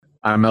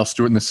I'm Mel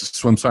Stewart, and this is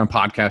SwimSwam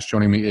Podcast.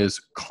 Joining me is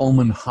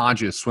Coleman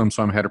Hodges,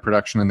 SwimSwam head of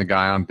production and the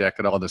guy on deck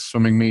at all the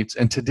swimming meets.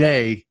 And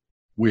today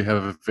we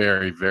have a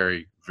very,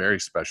 very, very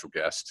special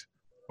guest,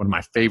 one of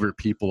my favorite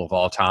people of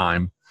all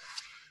time,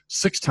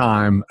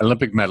 six-time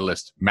Olympic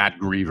medalist, Matt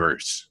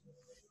Grevers.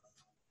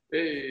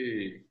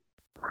 Hey.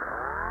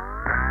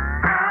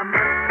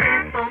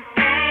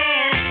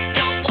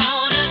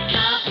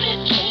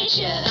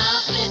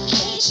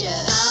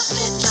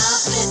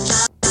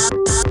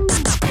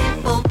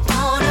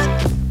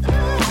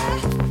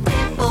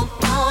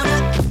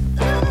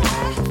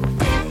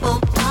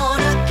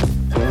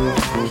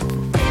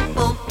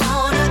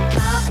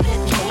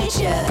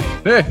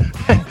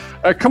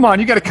 Hey, come on,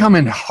 you got to come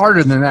in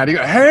harder than that. You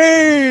go,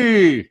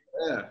 hey!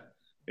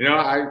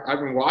 Yeah. I've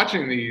been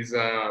watching these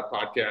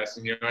podcasts,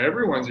 and,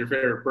 everyone's your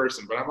favorite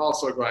person, but I'm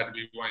also glad to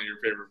be one of your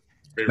favorite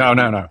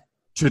No.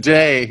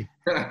 Today,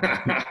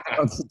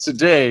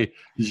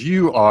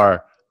 you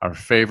are our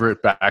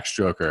favorite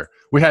backstroker.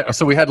 We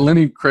had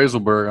Lenny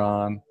Kraselberg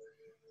on,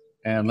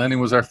 and Lenny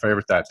was our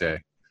favorite that day.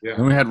 Yeah.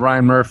 And we had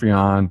Ryan Murphy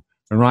on,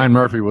 and Ryan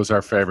Murphy was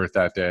our favorite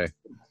that day.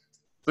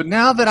 But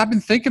now that I've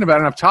been thinking about it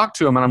and I've talked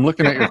to him and I'm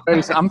looking at your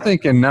face, I'm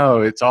thinking,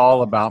 no, it's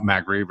all about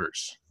Matt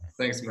Grevers.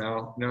 Thanks,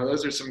 Mel. No,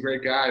 those are some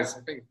great guys.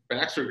 I think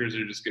backstrokers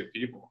are just good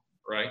people,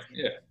 right?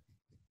 Yeah.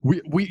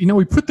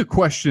 We put the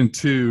question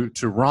to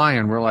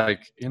Ryan. We're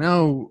like,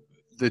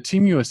 the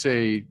Team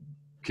USA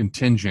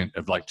contingent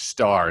of like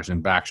stars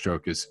in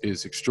backstroke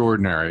is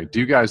extraordinary. Do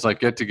you guys like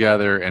get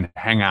together and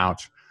hang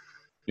out,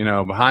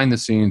 behind the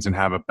scenes and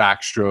have a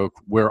backstroke,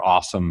 we're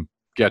awesome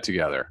get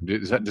together?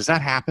 Does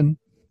that happen?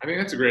 I think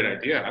that's a great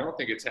idea. I don't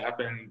think it's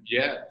happened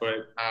yet,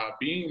 but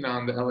being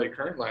on the LA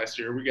Current last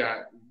year, we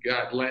got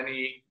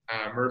Lenny,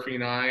 Murphy,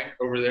 and I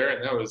over there,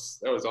 and that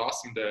was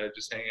awesome to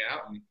just hang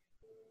out and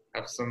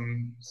have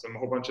some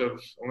whole bunch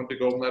of Olympic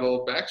gold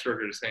medal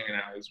backstrokers hanging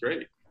out. It was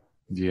great.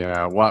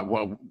 Yeah, what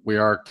we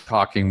are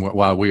talking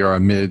while we are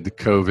amid the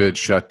COVID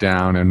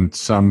shutdown and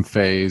some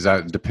phase,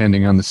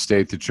 depending on the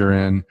state that you're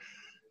in,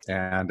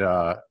 and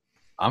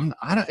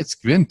it's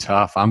been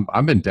tough.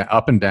 I've been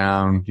up and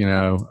down.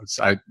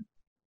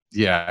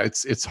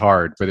 It's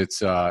hard, but it's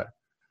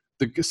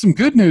some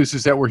good news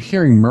is that we're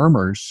hearing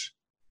murmurs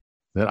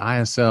that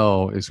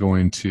ISL is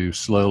going to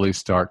slowly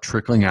start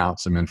trickling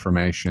out some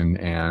information,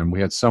 and we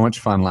had so much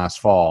fun last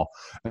fall,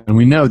 and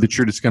we know that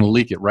you're just going to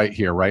leak it right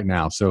here, right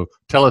now. So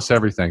tell us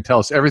everything. Tell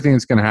us everything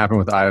that's going to happen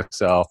with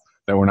ISL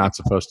that we're not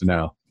supposed to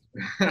know.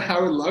 I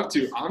would love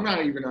to. I'm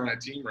not even on a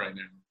team right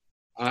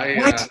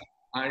now. What?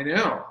 I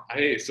know.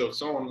 Hey, so if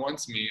someone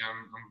wants me,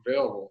 I'm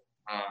available.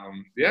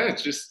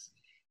 It's just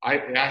I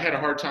had a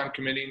hard time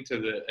committing to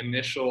the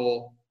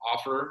initial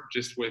offer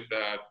just with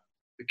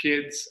the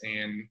kids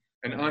and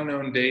an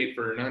unknown date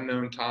for an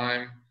unknown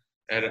time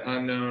at an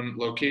unknown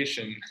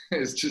location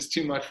is just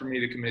too much for me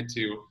to commit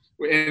to.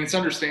 And it's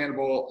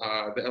understandable.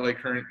 The LA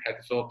Current had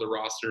to fill up the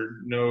roster.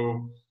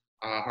 No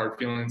hard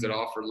feelings at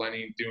all for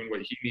Lenny doing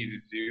what he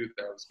needed to do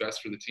that was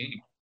best for the team.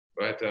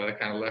 But that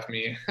kind of left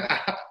me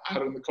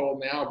out in the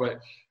cold now. But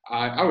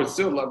I would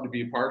still love to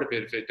be a part of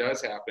it if it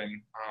does happen,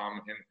 and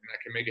I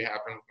can make it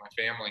happen with my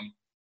family.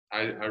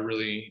 I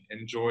really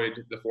enjoyed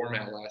the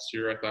format last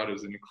year. I thought it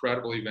was an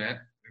incredible event,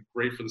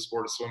 great for the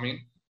sport of swimming,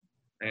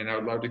 and I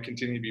would love to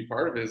continue to be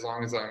part of it as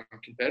long as I'm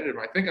competitive.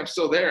 I think I'm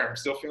still there. I'm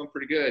still feeling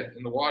pretty good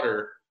in the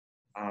water.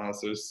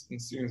 So as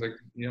soon as I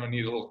need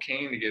a little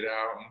cane to get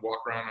out and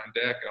walk around on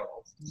deck,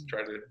 I'll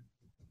try to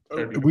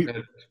be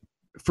competitive.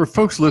 For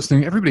folks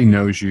listening, everybody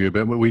knows you,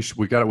 but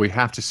we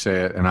have to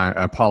say it, and I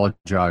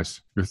apologize.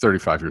 You're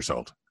 35 years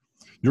old.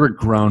 You're a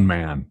grown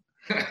man,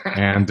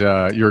 and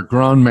you're a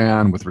grown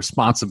man with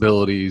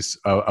responsibilities,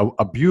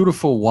 a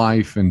beautiful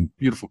wife and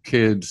beautiful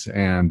kids,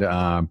 and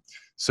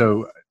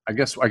so I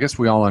guess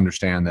we all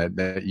understand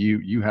that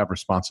you have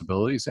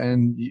responsibilities,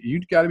 and you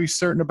got to be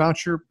certain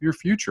about your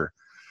future.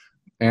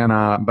 And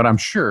but I'm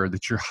sure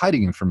that you're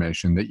hiding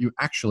information that you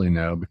actually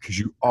know because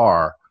you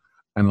are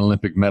an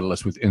Olympic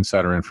medalist with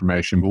insider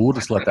information, but we'll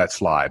just let that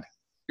slide.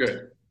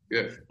 Good.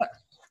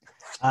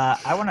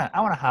 I want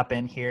to hop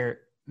in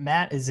here.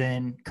 Matt is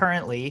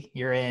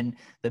you're in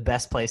the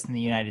best place in the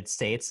United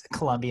States,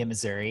 Columbia,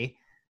 Missouri.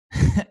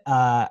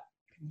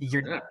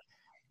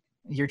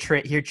 You're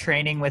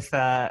training with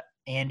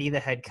Andy, the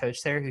head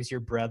coach there, who's your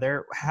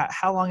brother.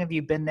 How long have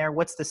you been there?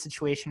 What's the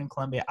situation in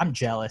Columbia? I'm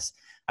jealous.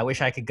 I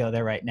wish I could go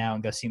there right now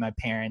and go see my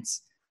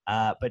parents.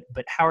 But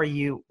how are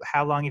you?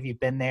 How long have you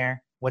been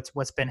there?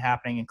 What's been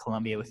happening in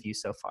Columbia with you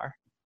so far?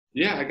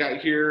 Yeah, I got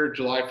here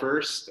July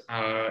 1st.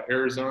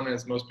 Arizona,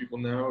 as most people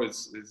know,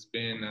 has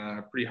been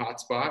a pretty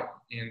hot spot.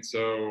 And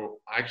so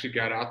I actually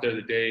got out there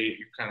the day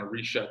it kind of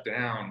re-shut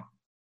down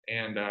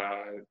and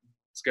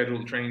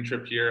scheduled a training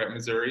trip here at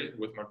Missouri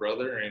with my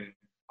brother. And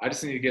I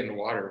just needed to get in the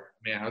water.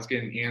 Man, I was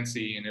getting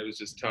antsy, and it was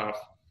just tough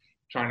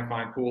trying to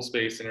find pool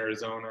space in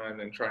Arizona and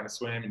then trying to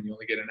swim, and you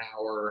only get an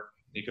hour.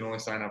 You can only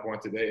sign up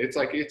once a day.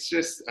 It's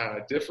just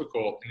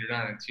difficult, and you're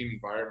not in a team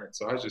environment.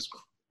 So I was just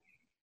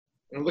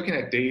looking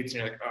at dates,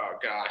 and you're like, oh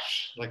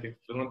gosh, like if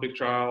the Olympic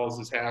trials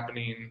is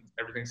happening,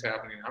 everything's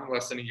happening, I'm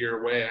less than a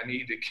year away. I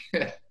need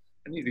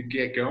to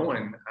get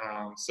going.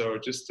 So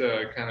just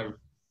to kind of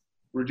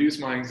reduce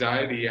my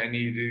anxiety, I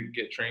need to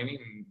get training.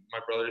 And my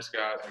brother's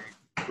got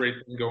a great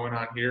thing going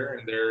on here,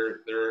 and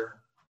they're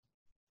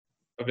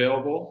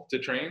available to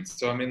train.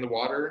 So I'm in the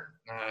water,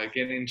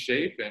 getting in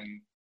shape,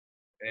 and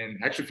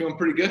actually feeling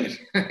pretty good.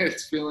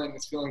 It's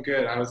feeling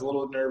good. I was a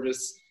little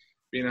nervous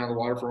being out of the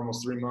water for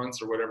almost 3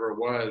 months or whatever it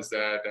was,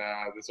 that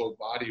this old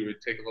body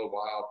would take a little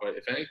while. But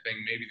if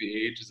anything, maybe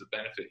the age is a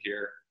benefit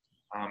here.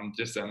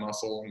 Just that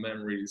muscle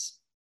memories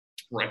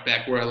right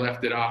back where I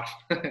left it off.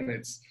 And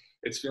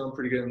it's feeling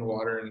pretty good in the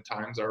water, and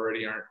times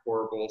already aren't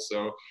horrible.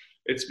 So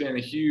it's been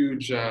a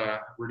huge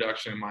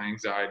reduction in my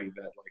anxiety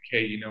that, like,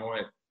 hey, you know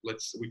what,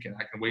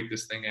 I can wait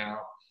this thing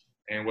out,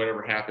 and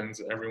whatever happens,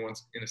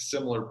 everyone's in a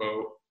similar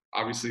boat.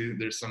 Obviously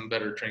there's some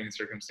better training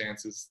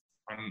circumstances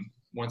on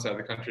one side of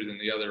the country than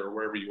the other, or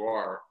wherever you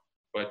are.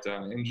 But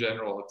in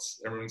general,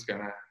 everyone's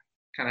gonna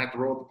kind of have to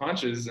roll with the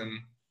punches. And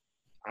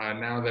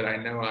now that I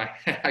know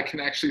I can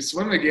actually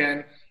swim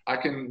again, I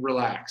can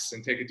relax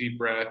and take a deep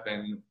breath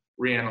and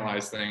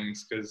reanalyze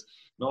things. Because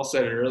Mel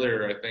said it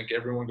earlier, I think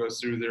everyone goes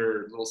through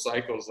their little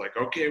cycles, like,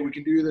 okay, we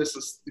can do this,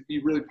 let's be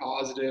really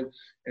positive.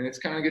 And it's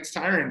kind of gets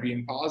tiring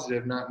being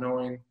positive, not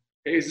knowing,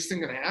 hey, is this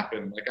thing going to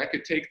happen? Like, I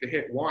could take the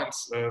hit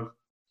once of,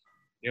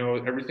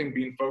 everything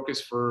being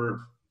focused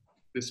for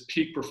this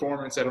peak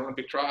performance at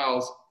Olympic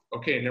trials.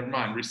 Okay, never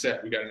mind,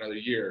 reset, we got another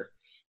year.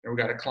 And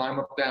we got to climb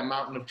up that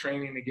mountain of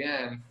training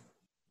again.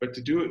 But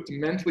to do it, to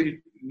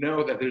mentally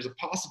know that there's a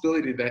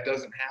possibility that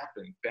doesn't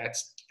happen,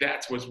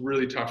 that's what's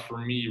really tough for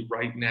me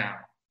right now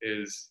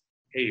is,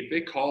 hey, if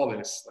they call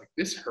this, like,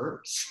 this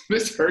hurts.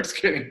 This hurts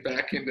getting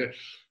back into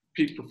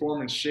peak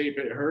performance shape.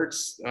 It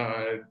hurts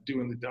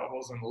doing the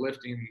doubles and the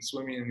lifting and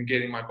swimming and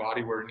getting my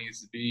body where it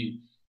needs to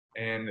be.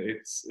 And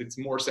it's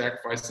more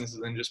sacrifices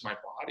than just my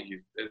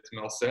body. As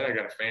Mel said, I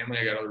got a family,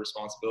 I got other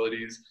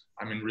responsibilities.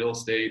 I'm in real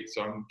estate,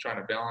 so I'm trying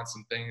to balance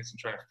some things and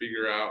trying to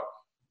figure out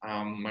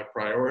my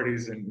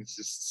priorities. And it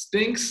just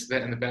stinks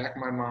that in the back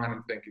of my mind,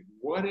 I'm thinking,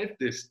 what if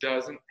this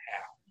doesn't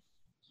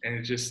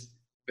happen? And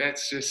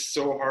that's just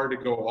so hard to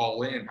go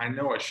all in. I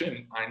know I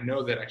shouldn't. I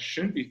know that I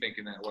shouldn't be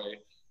thinking that way.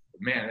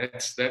 But man,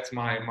 that's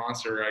my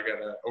monster I got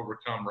to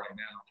overcome right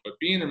now. But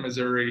being in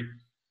Missouri,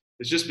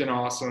 it's just been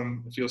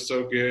awesome. It feels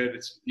so good.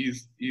 It's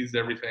eased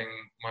everything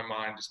in my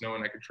mind, just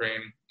knowing I can train.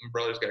 My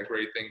brother's got a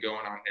great thing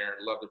going on here.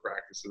 Love the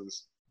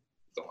practices.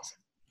 It's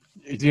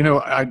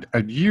awesome. I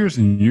years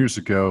and years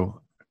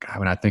ago, God,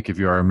 when I think of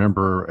you, I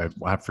remember,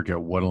 I forget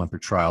what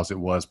Olympic trials it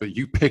was, but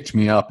you picked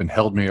me up and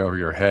held me over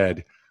your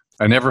head.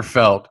 I never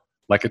felt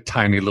like a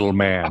tiny little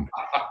man.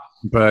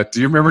 But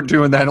do you remember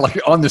doing that, like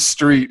on the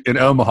street in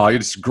Omaha? You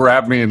just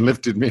grabbed me and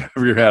lifted me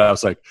over your head. I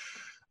was like,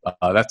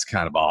 that's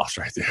kind of boss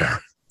right there.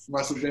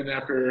 Must have been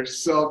after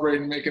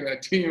celebrating making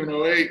that team in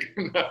 08.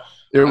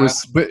 It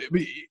was, but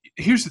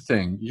here's the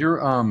thing: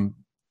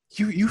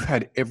 you've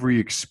had every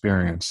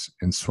experience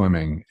in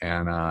swimming,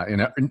 and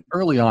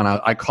early on,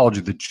 I called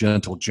you the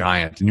gentle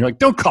giant, and you're like,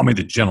 "Don't call me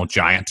the gentle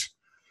giant."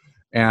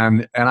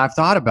 And I've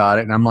thought about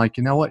it, and I'm like,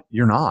 you know what?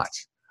 You're not.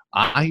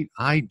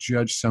 I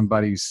judge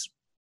somebody's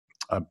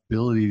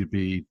ability to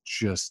be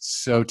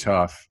just so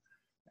tough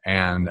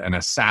and an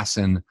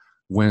assassin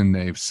when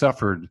they've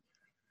suffered.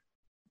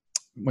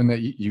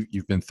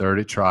 You've been third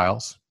at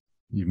trials,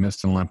 you've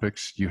missed an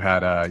Olympics, you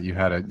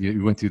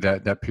went through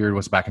that period,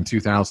 was back in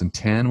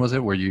 2010, was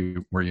it, where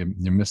you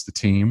missed the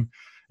team,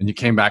 and you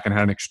came back and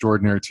had an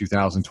extraordinary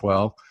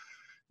 2012.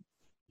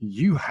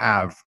 You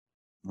have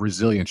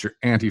resilience, you're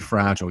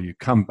anti-fragile, you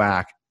come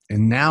back,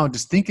 and now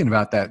just thinking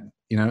about that,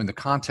 in the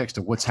context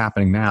of what's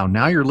happening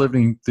now you're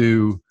living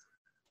through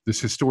this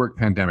historic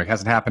pandemic.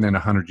 Hasn't happened in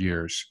 100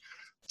 years.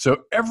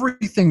 So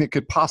everything that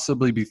could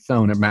possibly be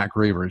thrown at Matt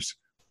Grevers,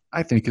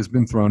 I think, has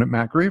been thrown at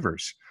Matt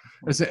Grevers.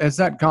 Has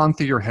that gone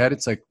through your head?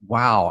 It's like,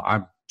 wow,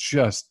 I've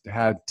just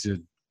had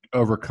to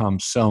overcome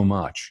so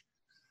much.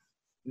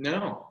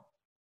 No.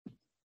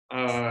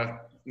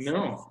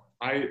 No.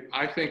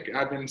 I think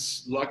I've been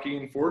lucky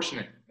and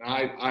fortunate.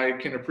 I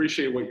can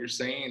appreciate what you're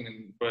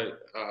saying, but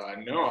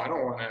no, I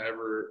don't want to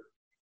ever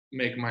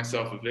make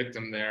myself a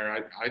victim there.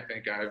 I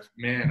think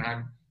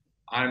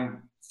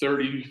I'm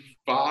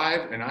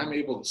 35 and I'm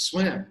able to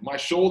swim. My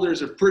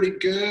shoulders are pretty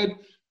good.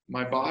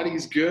 My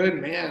body's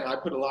good, man. I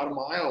put a lot of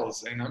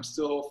miles, and I'm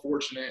still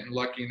fortunate and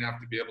lucky enough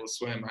to be able to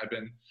swim. I've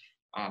been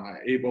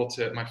able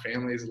to, my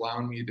family has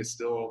allowed me to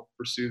still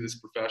pursue this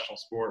professional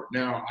sport.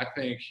 Now, I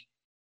think,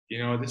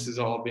 this has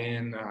all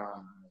been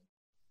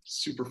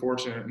super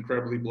fortunate,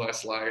 incredibly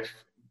blessed life,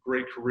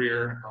 great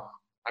career.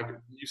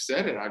 You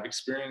said it, I've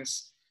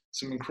experienced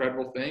some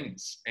incredible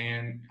things,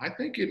 and I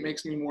think it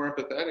makes me more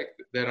empathetic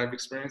that I've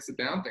experienced the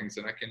down things,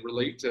 and I can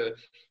relate to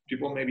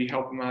people, maybe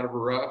help them out of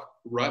a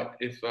rut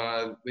if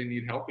they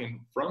need helping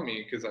from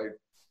me, because I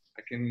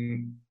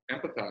can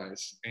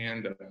empathize.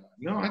 And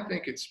no, I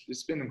think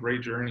it's been a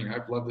great journey.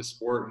 I've loved the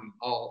sport and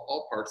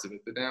all parts of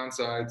it. The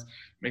downsides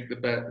make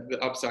the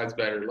upsides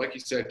better. Like you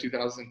said,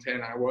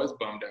 2010, I was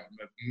bummed out,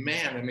 but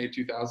man, I made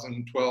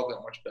 2012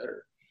 that much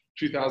better.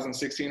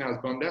 2016, I was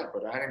bummed out,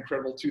 but I had an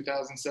incredible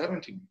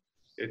 2017.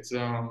 It's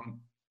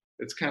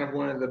kind of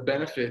one of the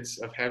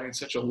benefits of having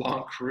such a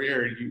long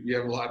career. You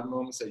have a lot of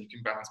moments that you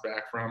can bounce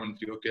back from and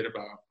feel good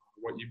about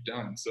what you've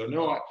done. So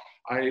no,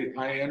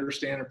 I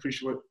understand and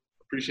appreciate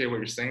what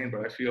you're saying,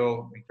 but I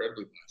feel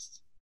incredibly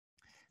blessed.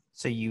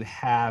 So you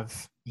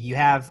have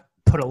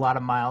put a lot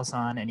of miles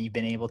on, and you've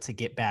been able to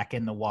get back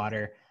in the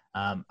water.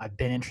 I've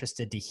been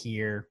interested to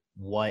hear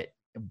what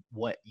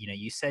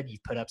you said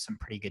you've put up some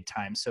pretty good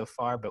times so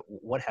far, but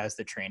what has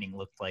the training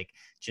looked like,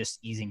 just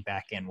easing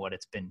back in? What,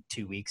 it's been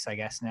 2 weeks, I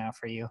guess, now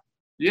for you?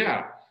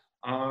 Yeah.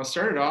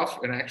 Started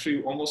off and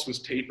actually almost was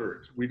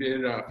tapered. We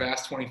did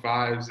fast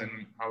 25s,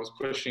 and I was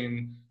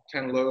pushing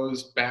 10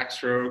 lows,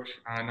 backstroke,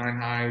 9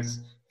 highs,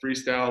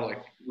 freestyle,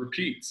 like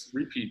repeats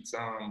with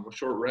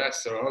short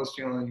rest. So I was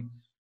feeling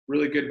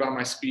really good about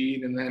my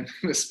speed, and then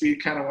the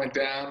speed kind of went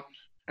down,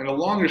 and the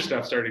longer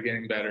stuff started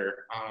getting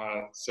better.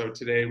 So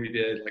today we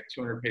did like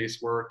 200 pace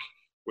work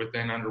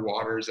within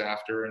underwaters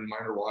after, and my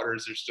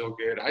underwaters are still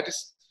good.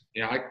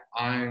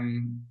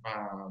 I'm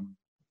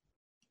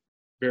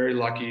very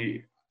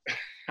lucky.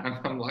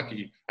 I'm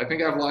lucky. I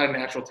think I have a lot of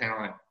natural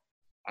talent,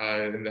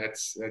 and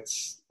that's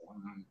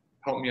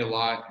helped me a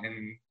lot.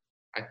 And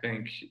I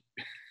think,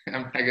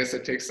 I guess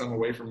it takes some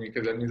away from me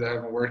because that means I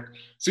haven't worked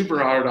super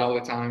hard all the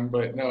time.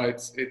 But no,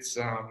 it's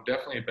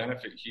definitely a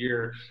benefit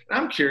here. And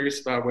I'm curious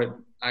about what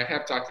I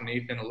have talked to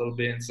Nathan a little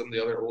bit and some of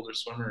the other older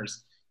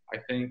swimmers. I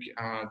think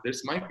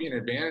this might be an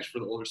advantage for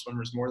the older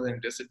swimmers more than a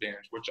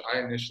disadvantage, which I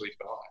initially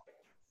thought.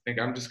 I think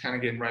I'm just kind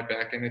of getting right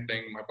back into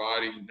things. My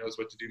body knows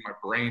what to do. My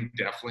brain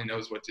definitely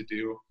knows what to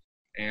do.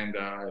 And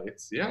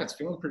it's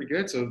feeling pretty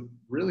good. So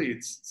really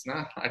it's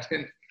not,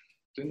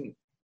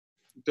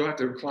 don't have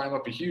to climb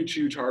up a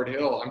huge hard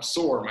hill. I'm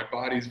sore. My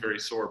body's very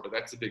sore, but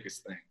that's the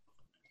biggest thing.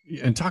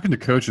 And talking to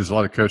coaches, a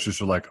lot of coaches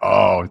are like,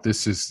 oh,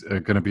 this is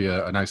going to be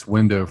a nice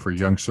window for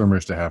young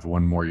swimmers to have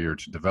one more year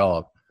to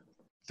develop.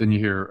 Then you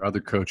hear other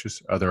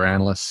coaches, other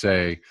analysts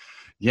say,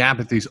 yeah,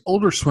 but these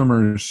older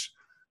swimmers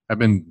have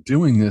been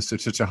doing this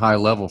at such a high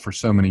level for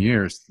so many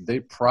years,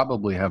 they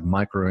probably have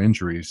micro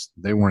injuries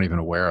they weren't even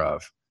aware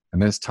of. And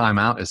this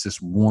timeout is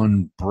this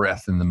one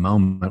breath in the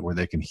moment where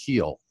they can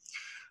heal.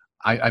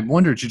 I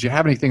wondered, did you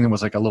have anything that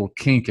was like a little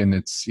kink, and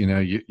it's,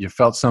 you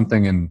felt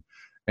something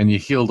and you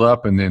healed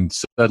up, and then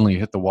suddenly you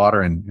hit the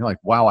water and you're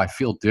like, wow, I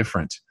feel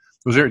different.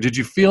 Did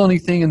you feel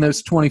anything in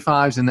those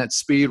 25s and that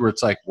speed where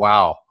it's like,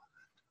 wow,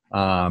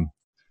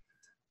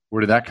 where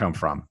did that come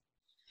from?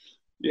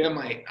 Yeah,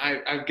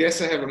 I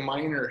guess I have a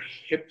minor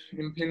hip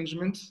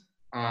impingement,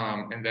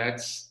 and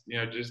that's,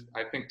 just,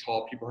 I think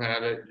tall people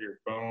have it, your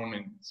bone,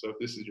 and so if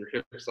this is your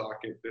hip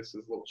socket, this is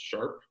a little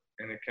sharp,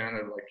 and it kind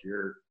of like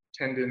your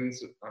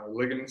tendons,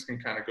 ligaments can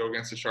kind of go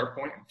against the sharp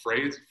point and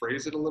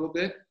phrase it a little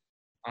bit.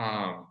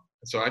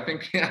 So I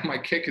think, my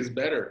kick is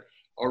better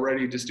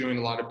already, just doing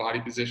a lot of body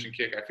position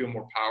kick. I feel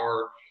more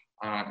power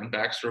and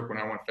backstroke when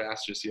I went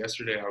fast. Just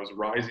yesterday, I was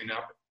rising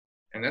up.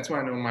 And that's when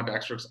I know my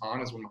backstroke's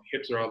on, is when my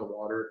hips are out of the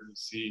water and you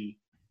see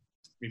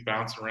me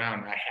bounce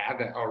around. I had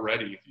that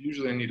already.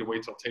 Usually I need to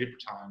wait till taper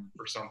time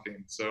or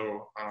something.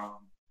 So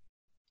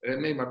it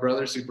made my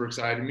brother super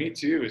excited. Me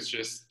too.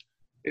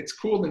 It's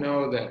cool to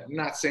know that I'm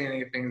not saying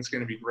anything's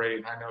going to be great.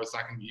 And I know it's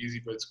not going to be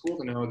easy, but it's cool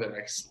to know that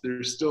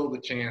there's still the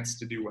chance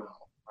to do well.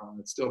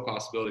 It's still a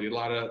possibility. A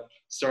lot of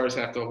stars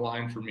have to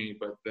align for me,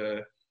 but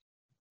the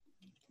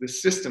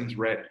system's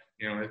ready.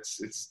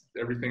 It's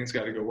everything's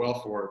got to go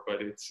well for it,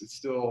 but it's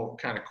still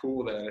kind of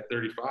cool that at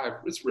 35,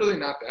 it's really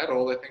not that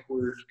old. I think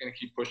we're going to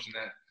keep pushing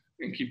that.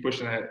 We can keep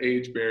pushing that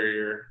age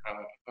barrier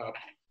up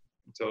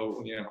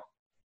until,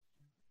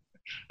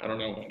 I don't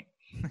know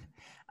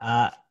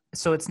when.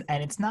 So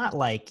it's not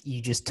like you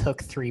just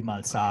took 3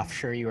 months off.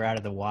 Sure, you were out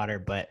of the water,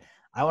 but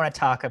I want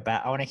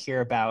to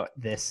hear about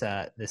this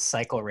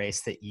cycle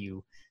race that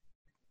you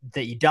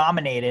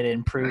dominated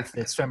and proved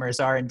that swimmers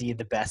are indeed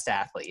the best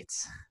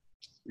athletes.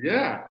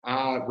 Yeah,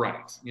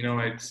 right.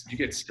 You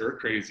get stir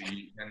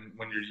crazy, and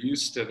when you're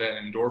used to that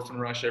endorphin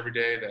rush every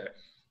day,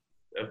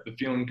 the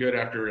feeling good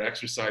after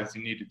exercise,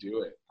 you need to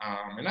do it.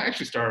 And I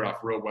actually started off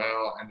real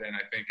well, and then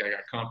I think I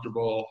got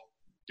comfortable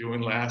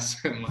doing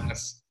less and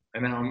less,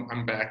 and now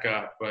I'm back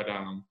up. But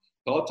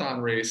Peloton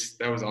race,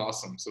 that was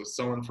awesome. So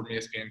someone from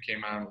ESPN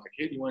came out and was like,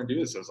 hey, do you want to do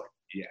this? I was like,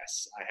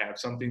 yes, I have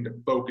something to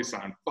focus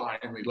on.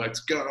 Finally, let's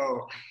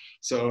go.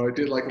 So I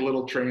did like a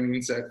little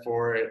training set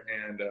for it,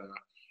 and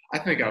I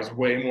think I was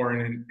way more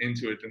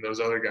into it than those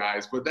other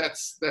guys, but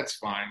that's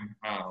fine.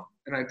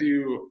 And I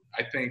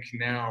think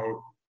now,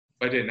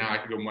 if I did it now, I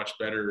could go much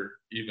better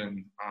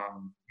even.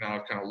 Now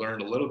I've kind of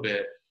learned a little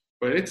bit,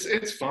 but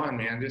it's fun,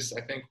 man.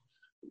 I think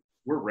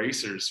we're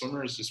racers.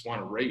 Swimmers just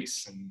want to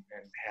race and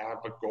have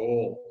a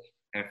goal.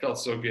 And it felt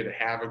so good to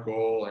have a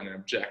goal and an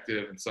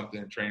objective and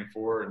something to train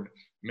for. And it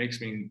makes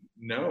me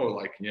know,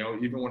 like,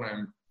 even when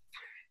I'm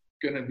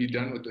going to be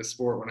done with this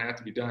sport when I have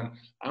to be done,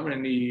 I'm going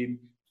to need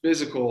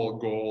physical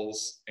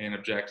goals and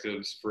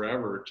objectives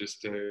forever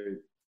just to,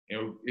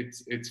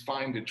 it's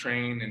fine to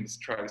train and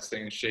try to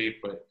stay in shape,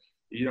 but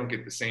you don't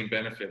get the same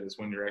benefit as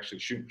when you're actually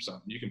shooting for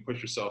something. You can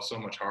push yourself so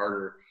much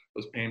harder.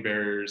 Those pain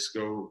barriers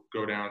go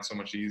down so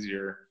much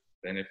easier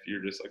than if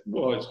you're just like,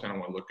 well, I just kind of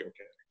want to look okay.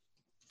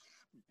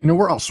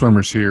 We're all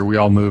swimmers here. We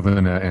all move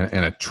in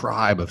a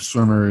tribe of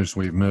swimmers.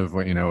 We move,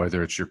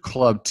 whether it's your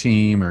club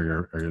team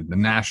or the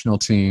national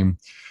team.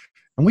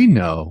 And we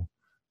know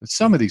that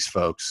some of these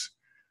folks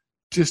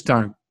just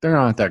they're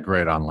not that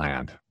great on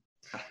land.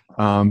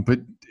 But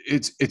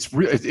it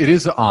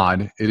is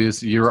odd.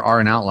 You are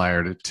an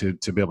outlier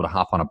to be able to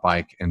hop on a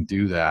bike and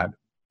do that.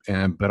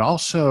 But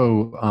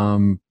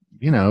also,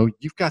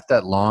 you've got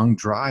that long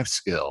drive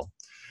skill.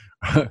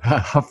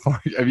 How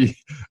far have you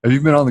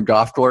been on the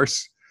golf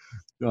course?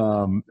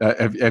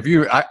 Have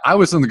you? I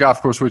was on the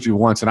golf course with you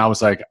once, and I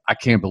was like, I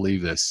can't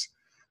believe this.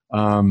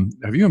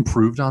 Have you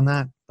improved on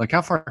that? Like,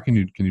 how far can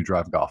you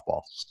drive a golf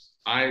ball?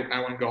 I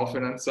went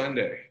golfing on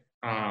Sunday.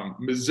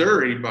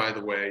 Missouri, by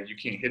the way, you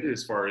can't hit it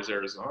as far as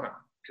Arizona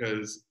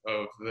because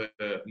of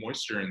the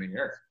moisture in the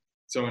air.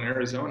 So in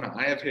Arizona,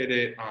 I have hit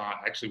it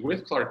actually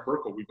with Clark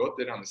Burkle. We both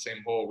did on the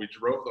same hole. We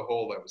drove the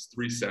hole that was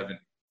 370.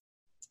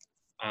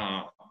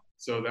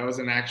 So that was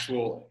an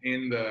actual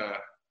in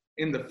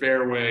the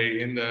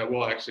fairway,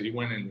 actually he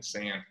went in the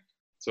sand,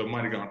 so it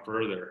might have gone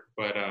further,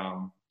 but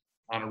on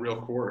a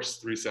real course,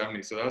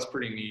 370. So that was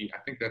pretty neat. I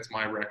think that's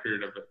my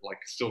record of it, like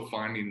still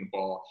finding the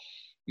ball.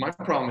 My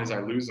problem is I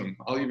lose them.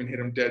 I'll even hit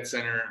them dead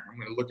center. I'm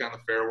going to look down the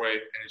fairway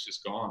and it's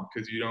just gone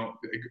because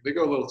they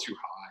go a little too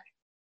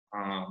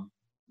high.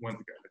 I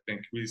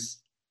think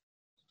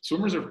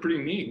swimmers are pretty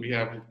neat. We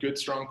have good,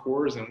 strong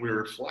cores, and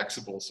we're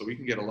flexible, so we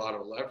can get a lot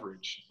of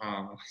leverage.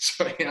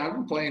 So yeah, I've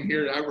been playing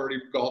here. I've already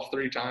golfed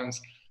 3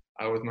 times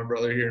with my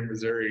brother here in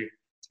Missouri.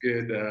 It's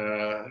good.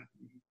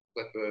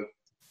 Let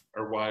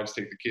our wives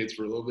take the kids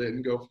for a little bit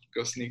and go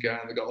sneak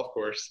out on the golf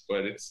course.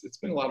 But it's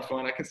been a lot of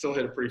fun. I can still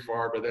hit it pretty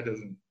far, but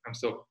I'm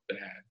still bad.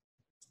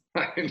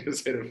 I can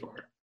just hit it far.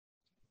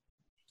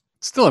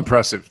 It's still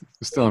impressive.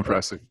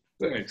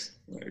 Thanks.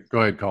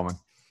 Go ahead, Coleman.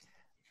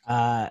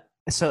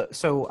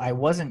 So I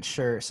wasn't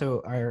sure.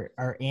 So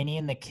are Annie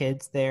and the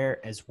kids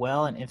there as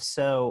well? And if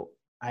so,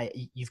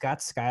 you've got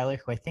Skylar,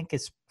 who I think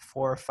is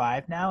 4 or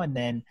 5 now, and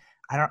then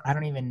I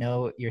don't even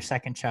know your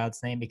second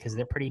child's name because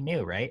they're pretty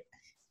new, right?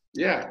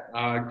 Yeah,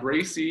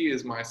 Gracie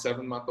is my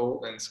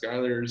 7-month-old, and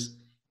Skylar's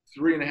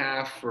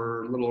 3.5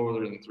 or a little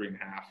older than 3.5. Okay.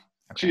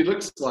 She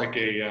looks like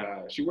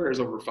she wears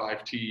over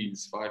 5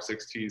 T's, 5,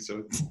 6 T's.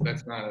 So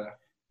that's not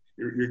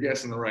you're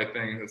guessing the right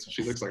thing. That's what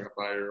she looks like, a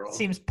 5-year-old.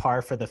 Seems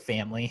par for the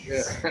family.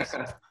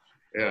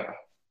 Yeah.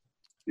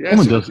 Yeah.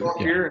 So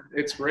here,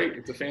 it's great.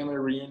 It's a family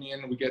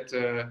reunion. We get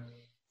to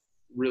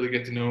really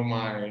get to know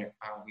my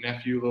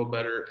nephew a little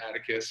better,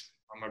 Atticus,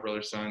 my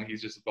brother's son.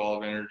 He's just a ball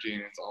of energy,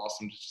 and it's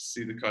awesome just to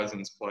see the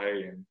cousins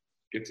play and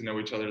get to know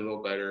each other a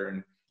little better.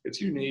 And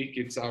it's unique.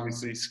 It's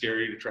obviously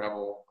scary to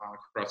travel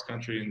cross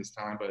country in this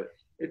time, but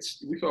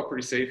we felt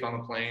pretty safe on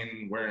the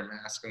plane wearing a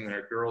mask, and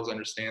our girls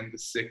understand the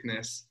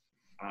sickness.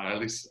 At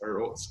least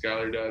our old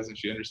Skylar does, and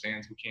she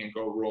understands we can't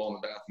go roll on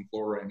the bathroom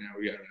floor right now.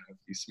 We got to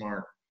be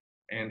smart.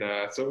 And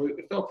so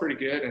it felt pretty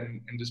good,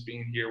 and just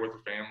being here with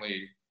the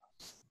family,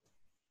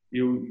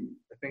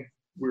 I think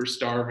we're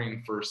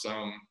starving for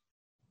some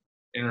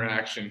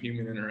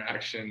human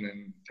interaction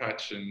and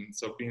touch, and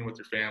so being with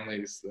your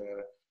family is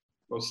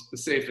the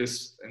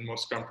safest and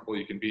most comfortable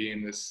you can be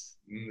in this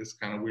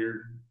kind of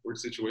weird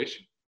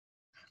situation.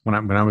 When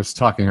I was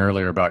talking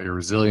earlier about your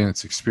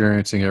resilience,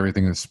 experiencing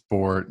everything in the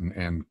sport,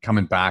 and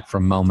coming back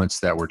from moments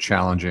that were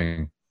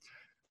challenging,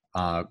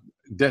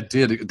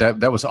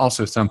 that was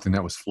also something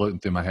that was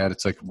floating through my head.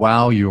 It's like,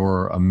 wow,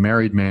 you're a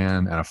married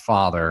man and a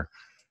father,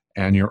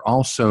 and you're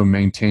also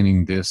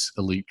maintaining this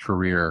elite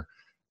career.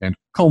 And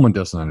Coleman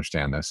doesn't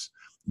understand this.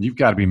 You've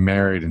got to be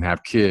married and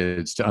have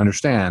kids to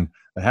understand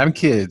that having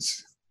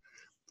kids,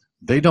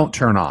 they don't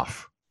turn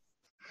off.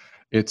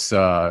 It's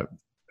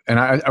and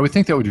I would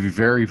think that would be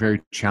very,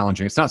 very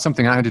challenging. It's not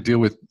something I had to deal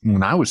with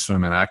when I was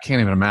swimming. I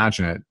can't even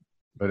imagine it.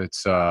 But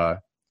it's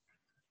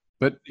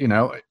but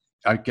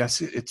I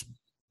guess it's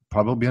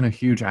probably been a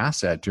huge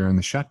asset during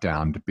the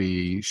shutdown to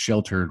be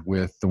sheltered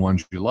with the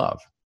ones you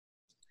love.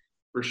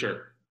 For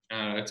sure.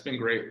 It's been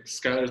great.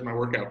 Skylar's my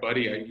workout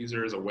buddy. I use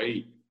her as a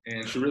weight,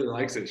 and she really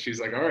likes it.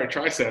 She's like, all right,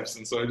 triceps.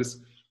 And so I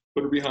just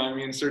put her behind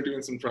me and start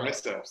doing some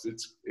triceps.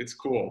 It's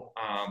cool.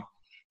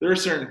 There are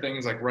certain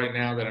things like right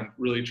now that I'm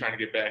really trying to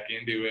get back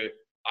into it.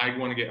 I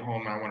want to get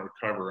home and I want to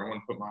recover. I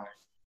want to put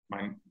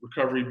my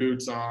recovery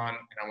boots on,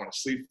 and I want to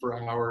sleep for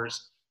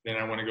hours. Then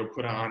I want to go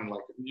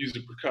use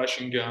a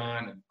percussion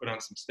gun and put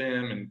on some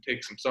stim and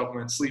take some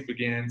supplements, sleep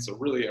again. So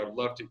really I would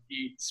love to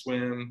eat,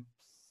 swim,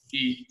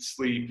 eat,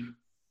 sleep,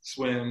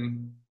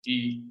 swim,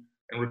 eat,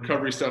 and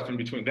recovery stuff in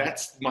between.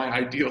 That's my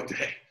ideal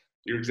day.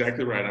 You're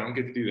exactly right. I don't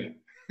get to do that.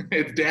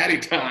 It's daddy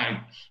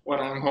time when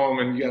I'm home,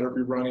 and you got to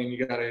be running.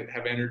 You got to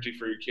have energy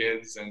for your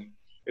kids, and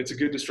it's a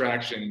good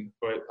distraction.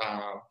 But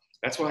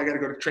that's why I got to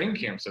go to training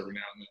camps every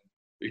now and then,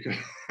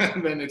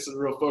 because then it's a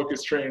real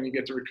focused training. You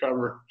get to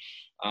recover.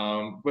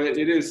 But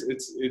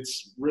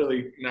it's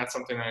really not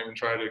something I even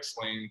try to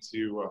explain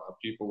to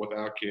people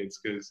without kids,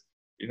 because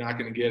you're not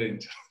going to get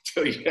it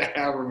until you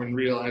have them and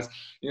realize,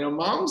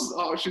 mom's,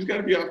 she's got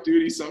to be off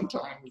duty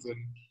sometimes. And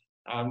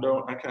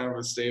I kind of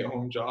a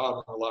stay-at-home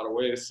job in a lot of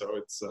ways. So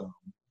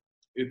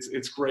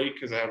it's great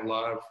because I have a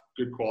lot of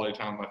good quality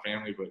time with my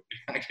family, but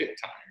I get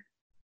tired.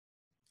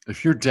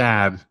 If you're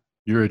dad,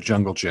 you're a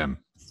jungle gym.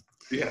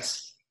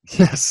 Yes.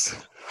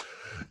 Yes.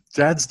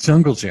 Dad's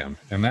jungle gym.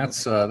 And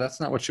that's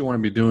not what you want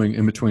to be doing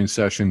in between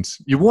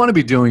sessions. You want to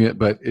be doing it,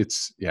 but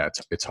it's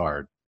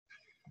hard.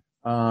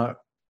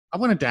 I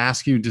wanted to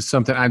ask you just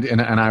something.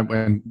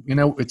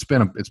 It's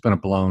been a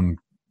blown.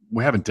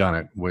 We haven't done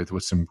it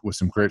with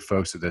some great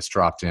folks that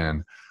dropped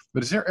in.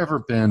 But has there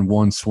ever been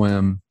one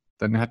swim,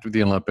 doesn't have to be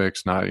the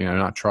Olympics,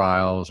 not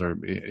trials or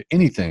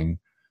anything,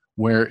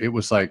 where it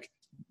was like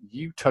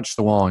you touched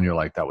the wall and you're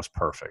like, that was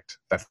perfect.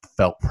 That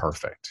felt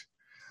perfect.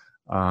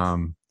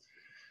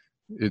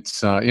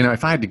 It's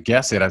if I had to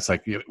guess it, I was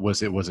like,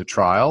 was it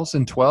trials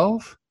in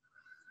 12?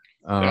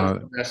 That was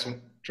the best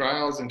one.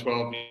 Trials in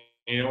 12.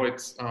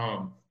 It's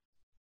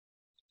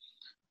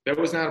that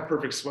was not a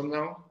perfect swim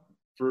though.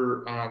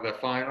 For the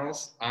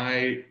finals,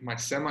 my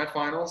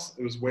semifinals,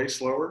 it was way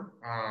slower.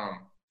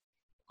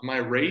 My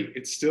rate,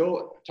 it's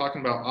still talking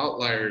about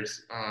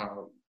outliers.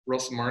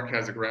 Russell Mark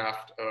has a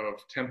graph of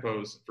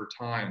tempos for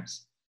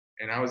times,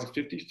 and I was a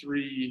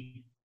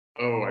 53.0,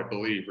 I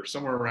believe, or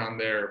somewhere around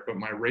there. But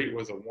my rate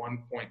was a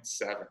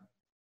 1.7,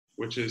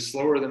 which is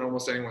slower than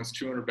almost anyone's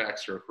 200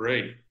 backstroke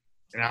rate.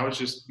 And I was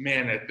just,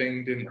 man, that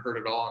thing didn't hurt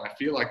at all. And I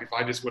feel like if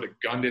I just would have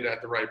gunned it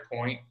at the right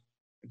point,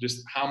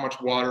 just how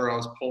much water I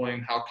was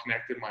pulling, how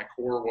connected my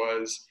core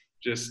was,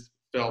 just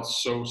felt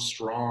so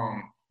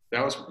strong.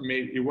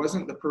 It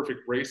wasn't the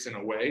perfect race in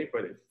a way,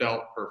 but it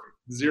felt perfect.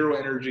 Zero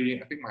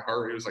energy. I think my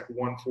heart rate was like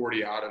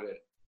 140 out of it.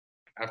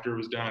 After it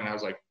was done, I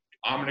was like,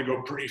 I'm going to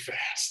go pretty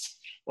fast.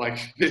 Like,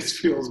 this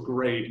feels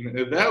great. And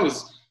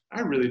I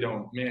really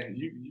don't, man,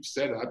 you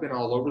said it. I've been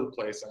all over the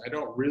place, and I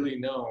don't really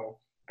know.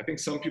 I think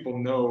some people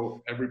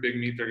know every big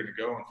meet they're going to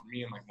go. And for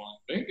me, I'm like, well,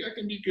 I think I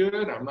can be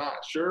good. I'm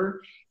not sure.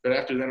 But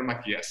after that, I'm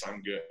like, yes,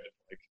 I'm good.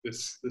 Like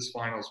this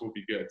finals will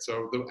be good.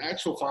 So the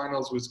actual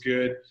finals was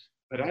good,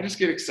 but I just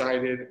get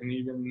excited. And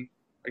even,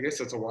 I guess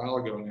that's a while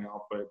ago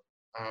now, but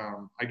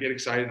I get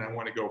excited and I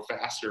want to go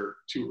faster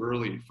too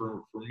early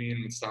for me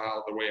and the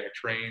style, the way I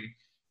train. I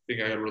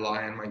think I got to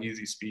rely on my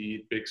easy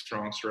speed, big,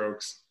 strong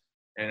strokes.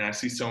 And I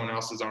see someone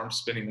else's arm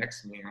spinning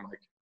next to me. And I'm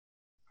like,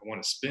 I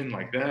want to spin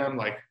like them,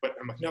 but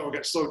I'm like, no, we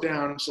got to slow it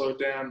down.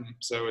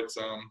 So it's,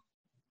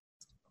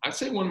 I'd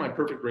say one of my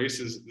perfect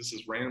races, this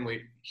is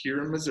randomly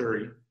here in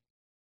Missouri,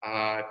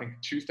 I think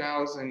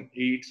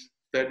 2008,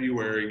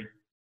 February,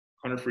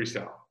 100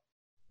 freestyle.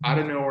 Out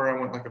of nowhere, I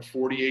went like a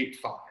 48.5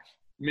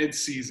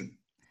 mid-season.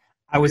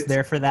 I was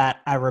there for that.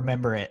 I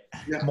remember it.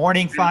 Yeah.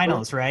 Morning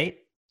finals, right?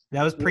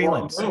 That was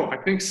prelims. No, I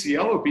think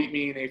Cielo beat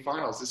me in a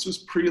finals. This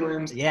was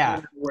prelims.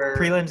 Yeah,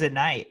 prelims at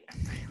night.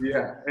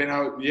 Yeah, and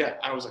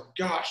I was like,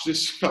 gosh,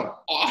 this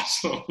felt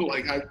awesome.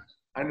 Like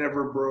I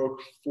never broke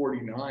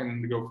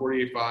 49 to go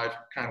 48.5,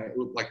 kind of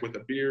like with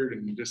a beard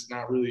and just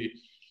not really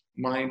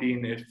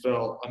minding. It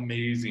felt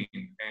amazing,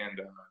 and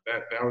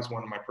that was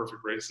one of my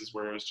perfect races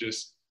where it was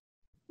just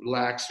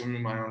relaxed,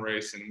 swimming my own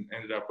race, and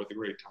ended up with a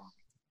great time.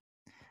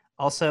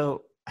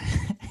 Also,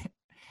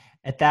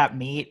 at that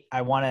meet,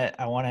 I want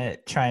to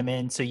chime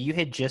in. So you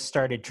had just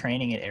started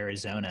training at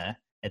Arizona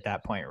at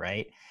that point,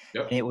 right?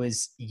 Yep. And it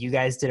was, you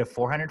guys did a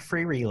 400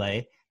 free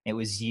relay. It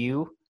was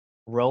you,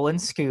 Roland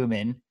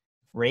Skuman,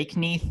 Ray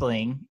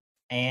Kneethling,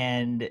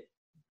 and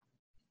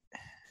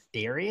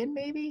Darian,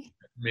 maybe?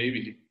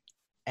 Maybe.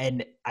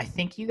 And I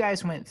think you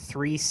guys went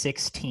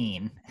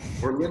 3:16.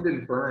 Or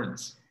Lyndon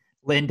Burns.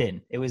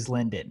 Lyndon. It was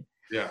Lyndon.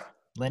 Yeah.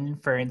 Lyndon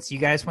Ferns, you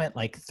guys went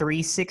like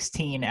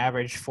 3:16,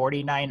 average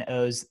 49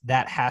 O's.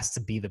 That has to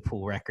be the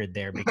pool record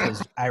there,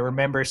 because I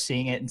remember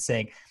seeing it and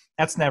saying,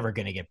 that's never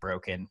going to get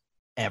broken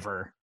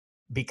ever,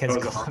 because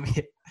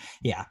Columbia.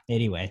 Yeah.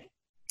 Anyway,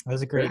 that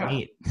was a great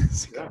meet.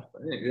 Yeah.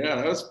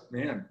 That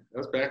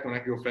was back when I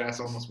could go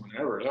fast almost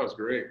whenever. That was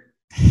great.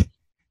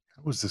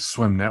 That was the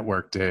Swim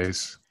Network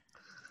days.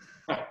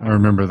 I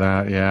remember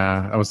that.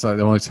 Yeah. That was the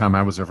only time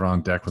I was ever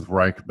on deck with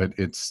Reich, but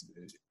it's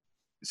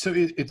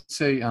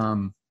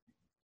a,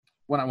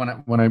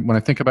 when I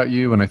think about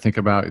you and I think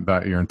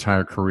about your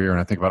entire career and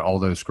I think about all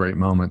those great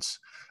moments,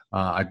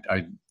 I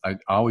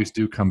always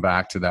do come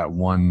back to that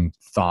one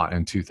thought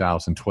in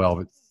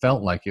 2012. It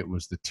felt like it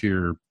was the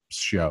tier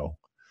show,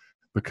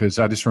 because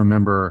I just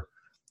remember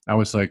I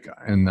was like,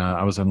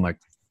 I was in like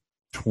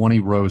 20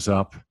 rows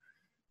up,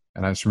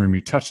 and I just remember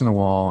you touching the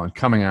wall and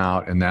coming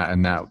out, and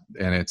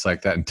it's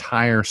like that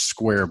entire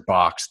square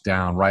box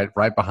down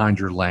right behind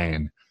your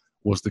lane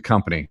was the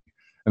company,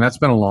 and that's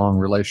been a long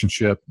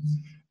relationship.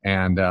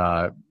 And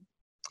I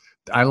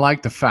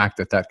like the fact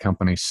that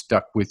company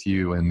stuck with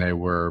you, and they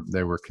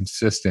were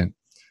consistent.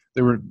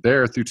 They were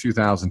there through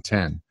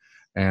 2010,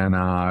 and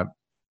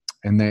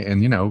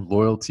and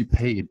loyalty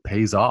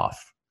pays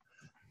off.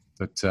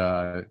 But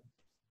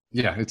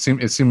yeah, it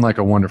seemed like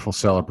a wonderful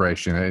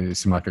celebration. It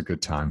seemed like a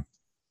good time.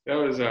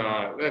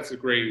 That's a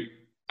great.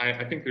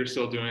 I think they're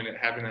still doing it,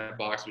 having that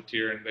box with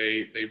tier, and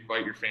they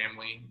invite your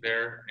family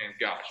there. And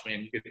gosh,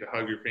 man, you get to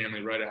hug your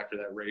family right after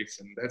that race,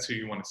 and that's who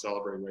you want to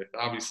celebrate with.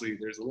 Obviously,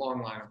 there's a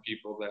long line of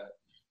people that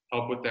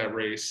help with that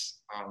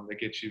race that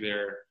get you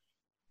there,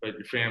 but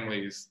your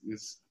family is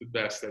the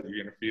best that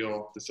you're going to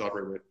feel to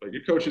celebrate with. But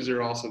your coaches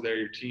are also there,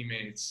 your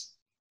teammates,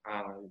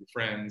 your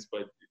friends,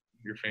 but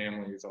your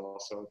family is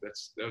also.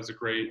 That was a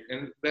great,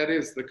 and that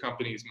is the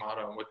company's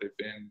motto and what they've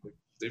been.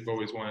 They've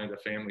always wanted a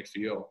family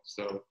feel.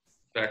 So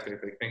the fact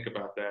that they think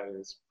about that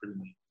is pretty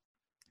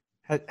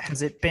neat.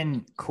 Has it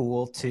been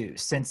cool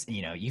since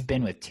you've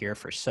been with Tier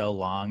for so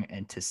long,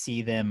 and to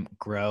see them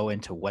grow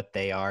into what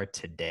they are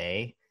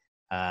today?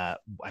 I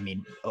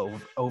mean,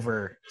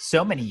 over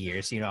so many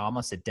years,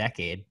 almost a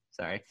decade.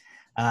 Sorry.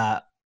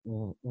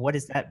 What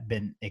has that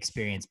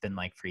experience been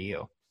like for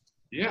you?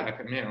 Yeah,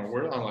 man,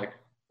 we're on like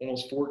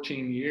almost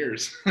 14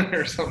 years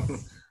or something.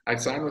 I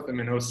signed with them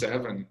in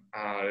 2007.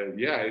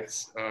 Yeah,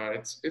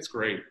 it's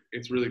great.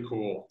 It's really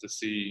cool to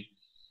see.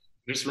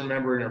 Just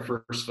remembering our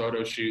first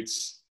photo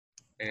shoots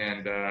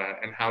and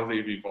how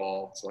they've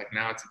evolved. So, like,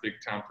 now it's a big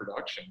time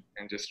production,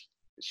 and it's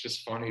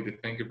just funny to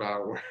think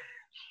about. Where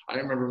I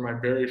remember my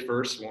very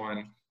first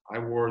one. I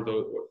wore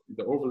the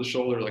over the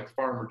shoulder like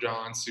Farmer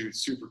John suit,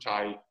 super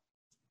tight,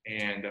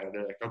 and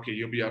they're like, "Okay,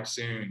 you'll be up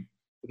soon."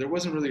 But there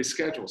wasn't really a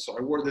schedule, so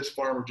I wore this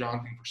Farmer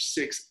John thing for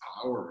 6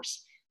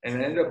 hours.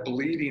 And I ended up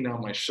bleeding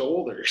on my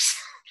shoulders.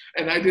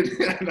 And I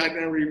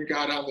never even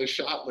got on the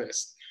shot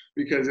list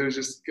because it was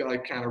just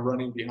like kind of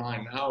running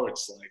behind. Now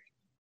it's like,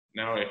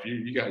 now if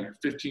you got your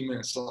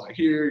 15-minute slot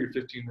here, your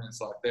 15-minute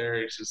slot there,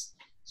 it's just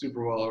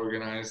super well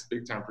organized,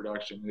 big time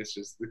production. It's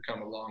just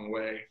come a long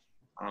way.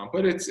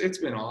 But it's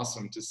been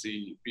awesome to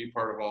be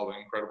part of all the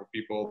incredible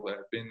people that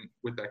have been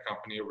with that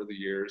company over the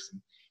years,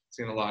 and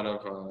seen a lot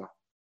of,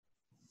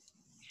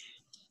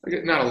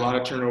 not a lot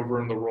of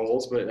turnover in the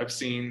roles, but I've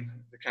seen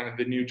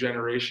the new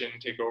generation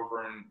take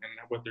over and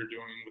what they're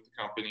doing with the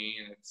company.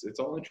 And it's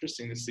all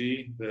interesting to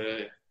see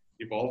the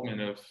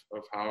evolvement of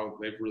how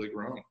they've really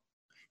grown.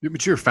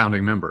 But you're a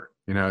founding member.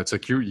 It's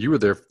like you were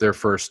their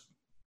first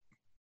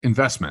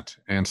investment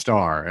and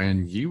star,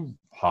 and you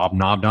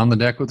hobnobbed on the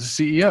deck with the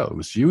CEO. It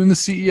was you and the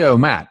CEO,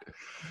 Matt.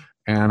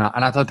 And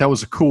I thought that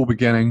was a cool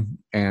beginning,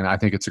 and I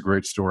think it's a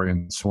great story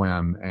in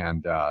swim,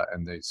 and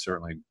they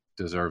certainly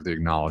deserve the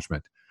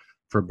acknowledgement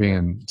for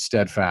being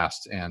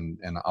steadfast and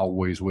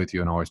always with you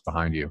and always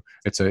behind you.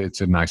 It's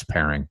a nice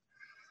pairing.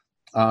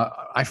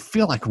 I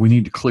feel like we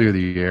need to clear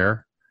the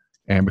air,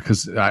 and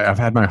because I've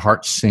had my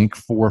heart sink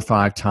 4 or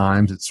 5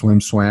 times at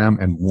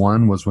SwimSwam, and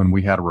one was when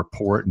we had a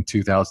report in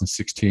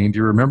 2016. Do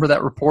you remember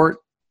that report?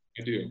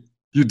 I do.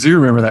 You do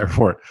remember that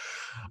report.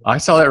 I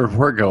saw that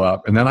report go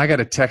up, and then I got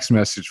a text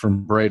message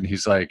from Braden.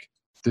 He's like,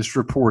 "This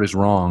report is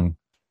wrong.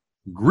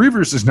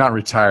 Grevers is not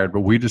retired, but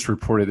we just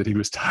reported that he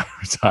was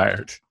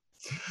retired."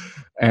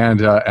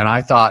 And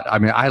I thought,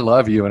 I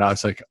love you. And I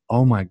was like,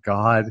 oh my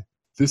God,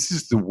 this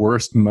is the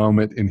worst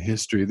moment in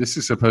history. This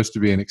is supposed to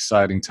be an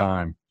exciting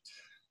time.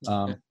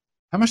 How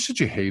much did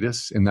you hate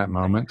us in that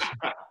moment?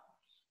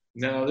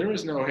 No, there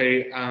was no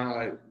hate.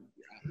 I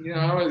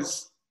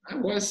was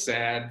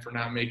sad for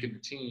not making the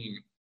team.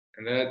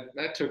 And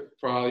that took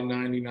probably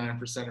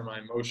 99% of my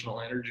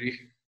emotional energy.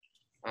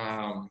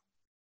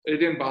 It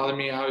didn't bother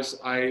me.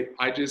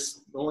 The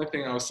only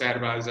thing I was sad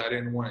about is I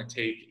didn't want to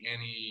take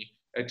any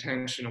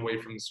attention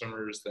away from the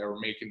swimmers that were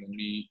making the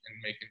meet and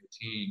making the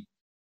team.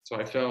 So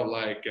I felt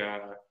like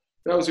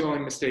that was the only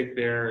mistake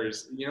there.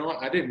 Is,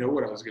 I didn't know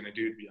what I was going to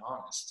do, to be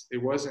honest.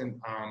 It wasn't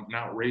an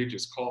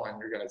outrageous call on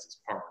your guys'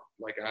 part.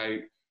 Like,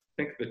 I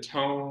think the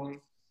tone,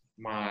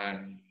 my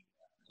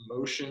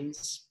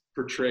emotions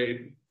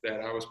portrayed that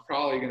I was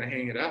probably going to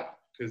hang it up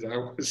because I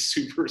was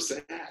super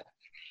sad.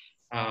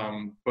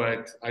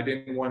 But I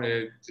didn't want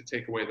to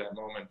take away that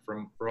moment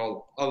for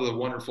all the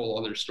wonderful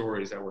other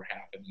stories that were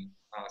happening.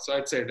 So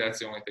I'd say that's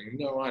the only thing.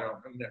 No, I don't.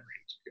 I've never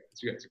hated you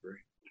guys. You guys are great.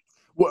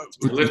 What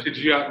I lifted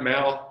you up,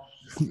 Mel?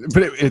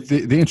 But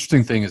the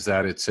interesting thing is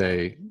that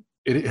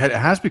it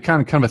has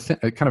become kind of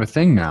a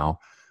thing now.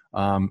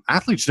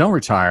 Athletes don't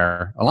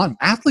retire. A lot of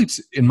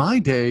athletes in my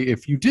day,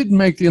 if you didn't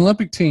make the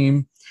Olympic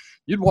team,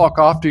 you'd walk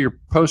off to your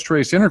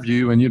post-race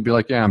interview and you'd be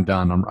like, "Yeah, I'm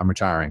done. I'm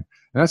retiring."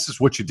 And that's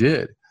just what you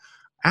did.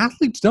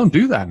 Athletes don't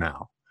do that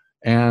now.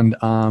 And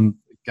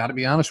got to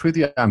be honest with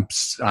you,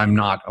 I'm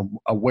not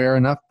aware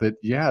enough, but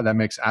yeah, that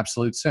makes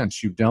absolute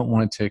sense. You don't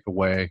want to take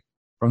away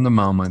from the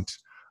moment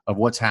of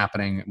what's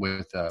happening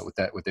with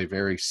a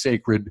very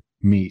sacred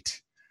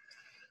meet.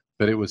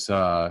 But it was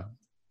so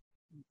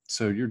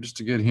you're just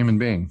a good human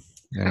being,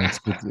 and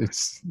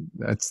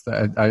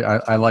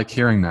I like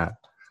hearing that.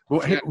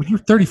 Well, hey, when you're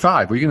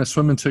 35, are you going to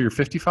swim until you're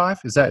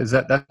 55? Is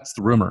that that's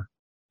the rumor?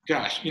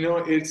 Gosh,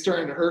 it's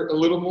starting to hurt a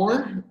little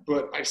more,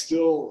 but I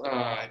still,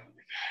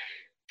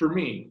 for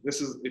me,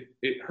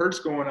 it hurts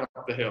going up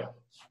the hill.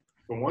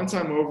 But once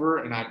I'm over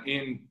and I'm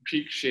in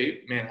peak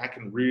shape, man, I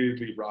can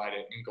really ride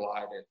it and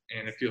glide it,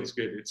 and it feels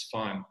good. It's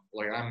fun.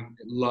 Like, I'm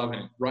loving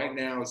it. Right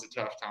now is a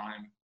tough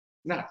time.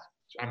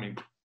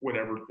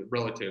 Whatever,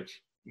 relative.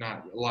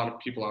 Not a lot of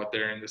people out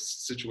there in this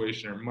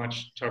situation are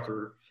much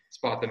tougher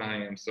spot than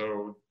I am.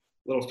 So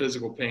a little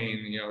physical pain,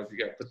 you got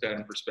to put that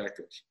in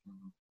perspective.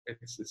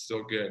 It's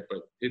still good,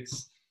 but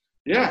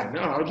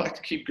I would like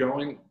to keep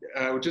going.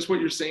 Just what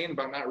you're saying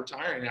about not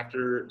retiring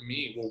after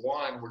me. Well,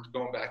 one, we're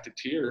going back to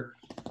tier.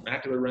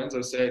 Matt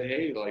Lorenzo said,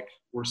 hey, like,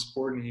 we're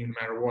supporting you no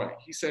matter what.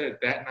 He said it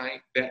that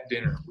night, that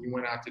dinner. We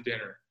went out to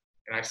dinner,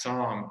 and I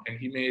saw him, and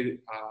he made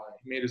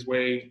his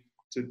way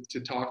to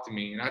talk to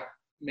me.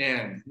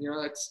 And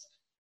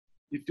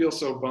you feel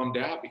so bummed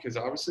out because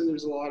obviously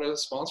there's a lot of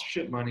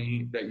sponsorship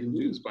money that you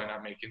lose by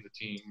not making the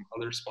team.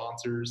 Other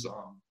sponsors,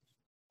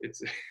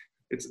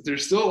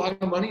 there's still a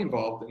lot of money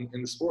involved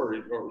in the sport,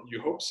 or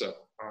you hope so.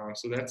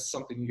 So that's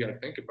something you got to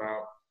think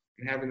about.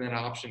 And having that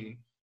option,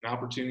 an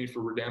opportunity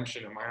for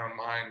redemption in my own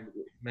mind,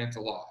 meant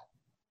a lot.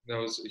 That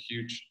was a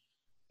huge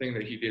thing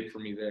that he did for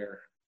me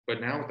there.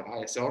 But now with the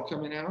ISL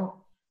coming out,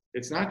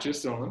 it's not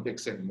just the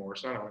Olympics anymore.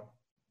 It's not a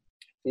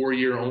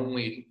 4-year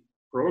only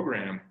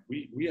program.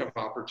 We have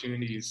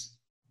opportunities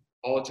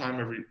all the time,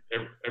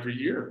 every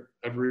year,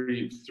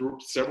 through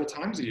several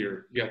times a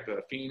year. You got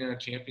the FINA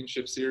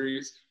Championship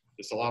Series.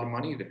 There's a lot of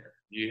money there.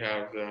 You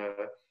have the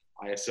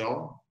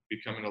ISL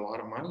becoming a lot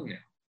of money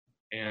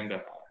now, and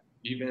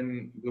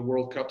even the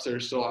World Cups that are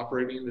still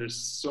operating. There's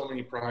so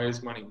many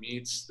prize money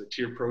meets. The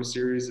Tier Pro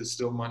Series is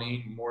still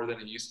money, more than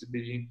it used to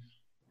be.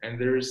 And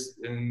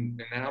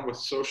now with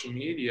social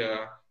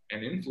media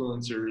and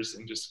influencers,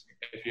 and just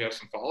if you have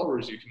some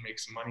followers, you can make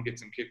some money, get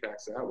some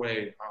kickbacks that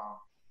way.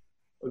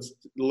 It's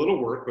a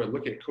little work, but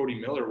look at Cody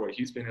Miller, what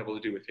he's been able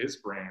to do with his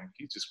brand.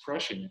 He's just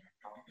crushing it,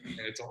 and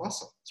it's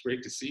awesome. It's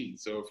great to see.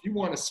 So if you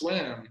want to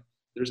swim,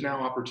 there's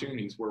now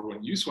opportunities where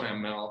when you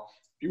swam, Mel,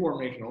 if you weren't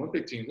making an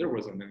Olympic team, there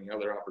wasn't any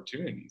other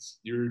opportunities.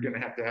 You're going to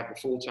have a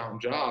full-time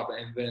job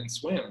and then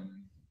swim.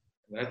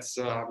 And that's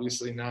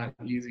obviously not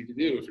easy to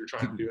do if you're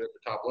trying to do it at the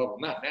top level.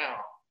 Not now.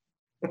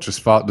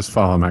 Just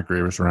follow Matt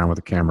Grevers around with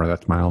a camera.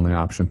 That's my only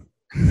option.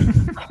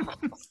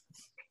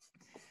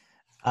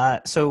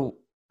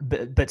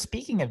 But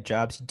speaking of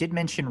jobs, you did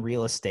mention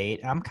real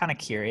estate. I'm kind of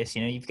curious.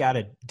 You've got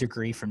a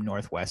degree from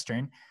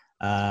Northwestern.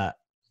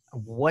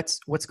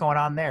 What's going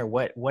on there?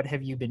 What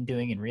have you been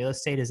doing in real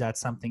estate? Is that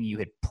something you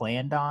had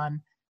planned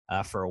on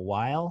for a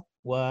while?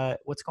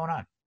 What's going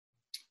on?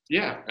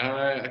 Yeah,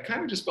 I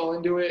kind of just fell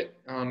into it.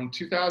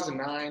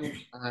 2009,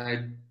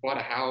 I bought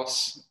a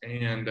house,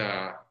 and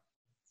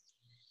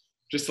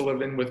just to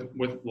live in with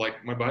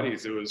like my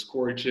buddies. It was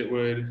Corey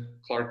Chitwood,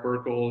 Clark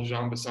Burkle,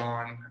 Jean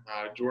Bassan,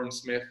 Jordan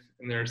Smith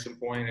in there at some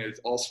point. It's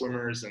all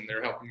swimmers, and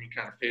they're helping me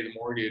kind of pay the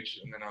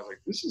mortgage. And then I was like,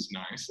 this is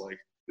nice, like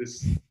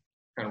this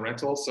kind of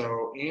rental.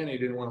 So Annie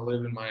didn't want to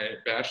live in my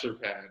bachelor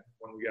pad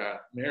when we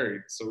got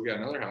married, so we got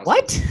another house.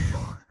 What?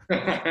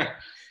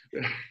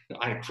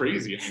 I'm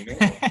crazy, I know.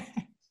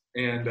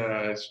 And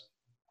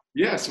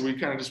so we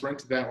kind of just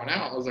rented that one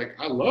out. I was like,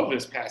 I love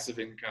this passive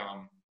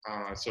income.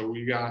 So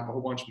we got a whole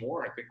bunch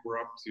more. I think we're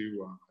up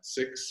to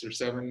 6 or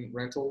 7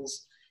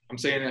 rentals. I'm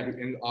saying that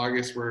in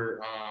August where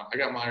I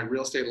got my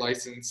real estate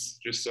license,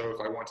 just so if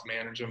I want to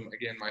manage them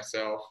again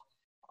myself,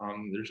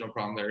 there's no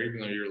problem there, even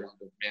though you're allowed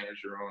to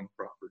manage your own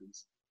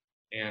properties.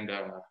 And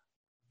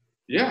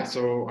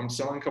so I'm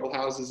selling a couple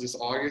houses this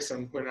August.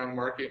 I'm putting it on the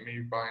market,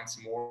 maybe buying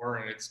some more,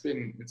 and it's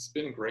been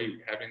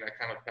great having that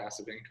kind of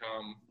passive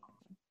income.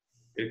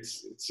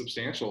 It's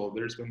substantial.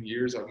 There's been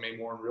years I've made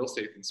more in real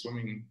estate than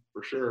swimming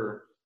for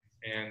sure.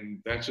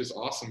 And that's just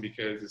awesome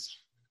because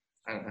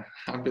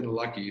I've been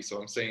lucky.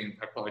 So I'm saying,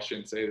 I probably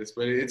shouldn't say this,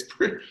 but it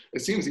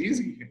seems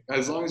easy.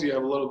 As long as you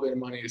have a little bit of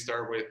money to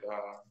start with,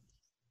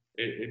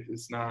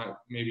 it's not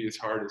maybe as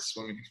hard as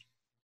swimming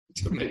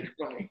to make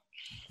money.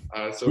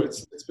 So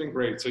it's been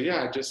great. So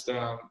yeah, just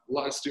a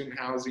lot of student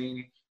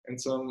housing and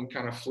some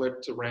kind of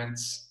flip to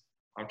rents.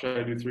 I'm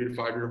trying to do 3 to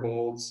 5 year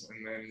holds,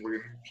 and then we're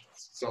going to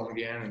sell them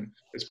again. And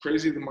as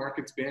crazy as the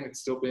market's been, it's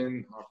still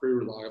been a pretty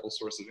reliable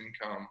source of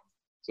income.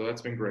 So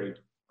that's been great.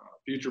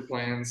 Future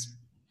plans,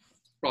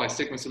 probably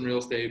stick with some real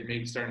estate,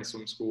 maybe starting a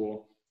swim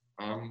school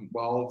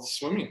while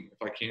swimming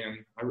if I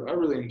can. I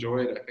really enjoy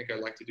it. I think I'd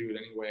like to do it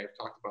anyway. I've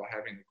talked about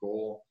having a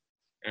goal.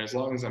 And as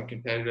long as I'm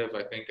competitive,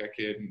 I think I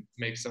could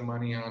make some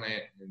money on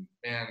it. And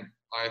man,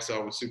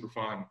 ISL was super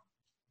fun.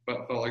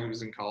 But felt like it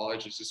was in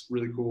college. It's just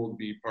really cool to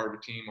be part of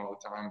a team all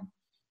the time.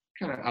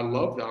 I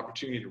love the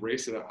opportunity to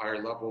race at a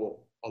higher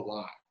level a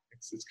lot.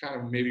 It's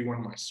kind of maybe one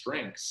of my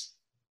strengths.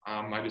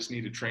 I just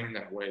need to train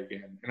that way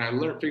again. And I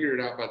figured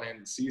it out by the end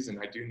of the season.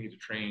 I do need to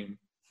train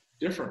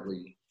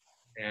differently,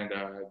 and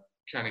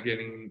kind of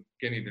getting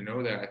to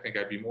know that. I think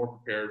I'd be more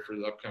prepared for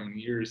the upcoming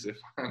years if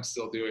I'm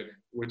still doing it,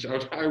 which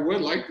I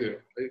would like to.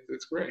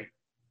 It's great.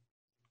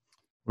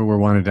 We're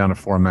winding down to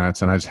 4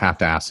 minutes, and I just have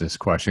to ask this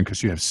question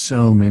because you have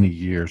so many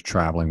years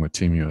traveling with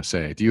Team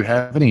USA. Do you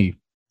have any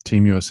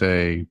Team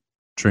USA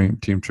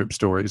team trip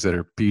stories that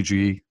are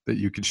PG that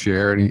you could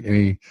share?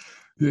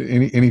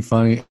 Any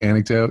funny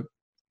anecdote?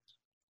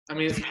 I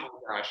mean, oh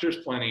gosh, there's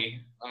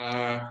plenty.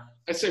 I'd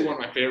say one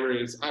of my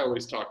favorites is I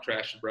always talk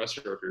trash to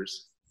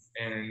breaststrokers.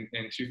 And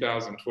in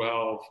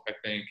 2012, I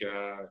think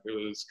it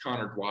was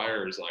Connor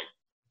Dwyer's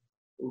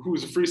who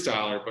was a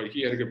freestyler, but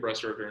he had a good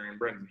breaststroker, and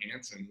Brendan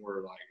Hansen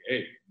were like,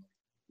 hey,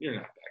 you're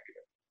not that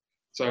good.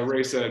 So I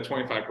raced a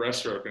 25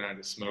 breaststroke and I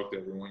just smoked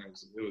everyone.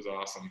 It was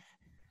awesome.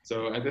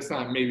 So that's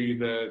not maybe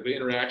the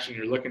interaction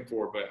you're looking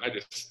for, but I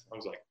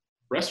was like,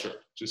 breaststroke,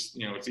 just,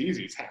 it's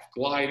easy. It's half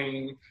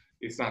gliding.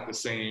 It's not the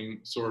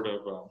same sort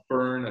of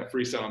burn that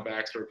freestyle and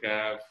backstroke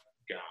have.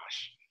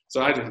 Gosh.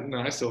 So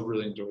I still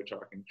really enjoy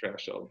talking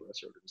trash to all the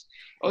breaststrokers.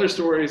 Other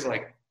stories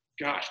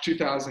gosh,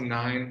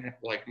 2009,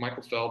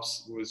 Michael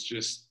Phelps was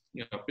just,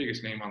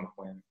 biggest name on the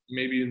planet.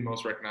 Maybe the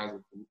most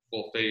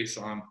recognizable face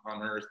on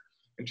earth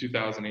in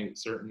 2008,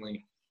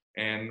 certainly.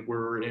 And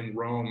we're in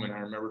Rome, and I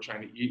remember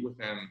trying to eat with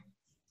him,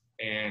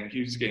 and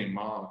he was getting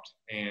mobbed,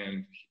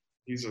 and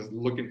he's just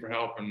looking for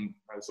help. And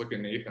I was looking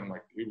at Nathan,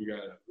 like, dude, we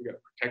gotta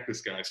protect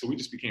this guy. So we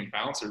just became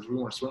bouncers. We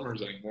weren't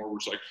swimmers anymore. We're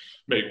just like,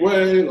 make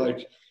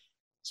way,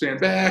 stand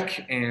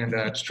back, and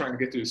just trying to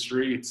get through the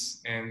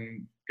streets.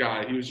 And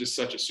God, he was just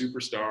such a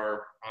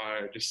superstar.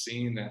 Just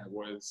seeing that it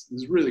was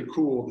really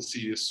cool to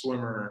see a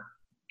swimmer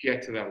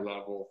get to that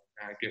level,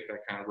 get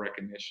that kind of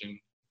recognition.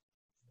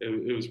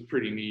 It was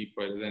pretty neat,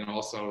 but then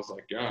also I was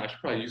like, gosh, I should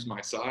probably use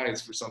my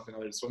size for something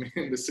other than swimming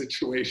in this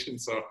situation.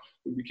 So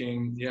we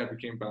became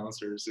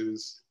bouncers. It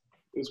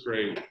was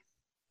great.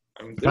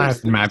 I mean,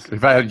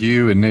 if I had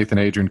you and Nathan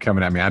Adrian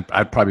coming at me,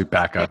 I'd probably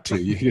back up too.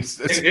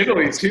 In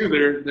Italy too,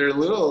 they're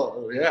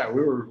little. Yeah,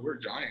 we're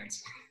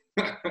giants.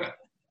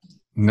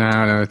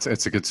 No,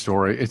 it's a good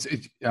story.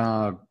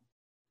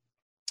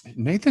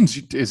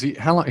 Nathan's,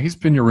 how long? He's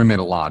been your roommate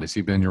a lot. Has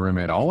he been your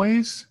roommate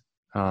always?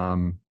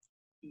 I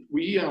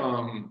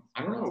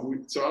don't know.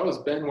 So I was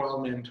Ben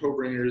Wellman, Toe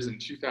Bringers in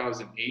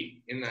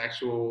 2008 in the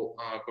actual,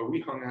 but we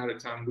hung out a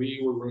ton.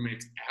 We were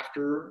roommates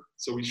after,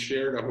 so we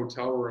shared a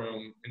hotel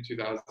room in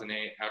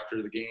 2008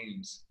 after the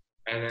games.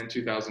 And then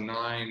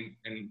 2009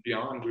 and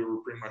beyond, we were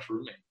pretty much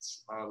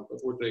roommates,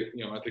 with the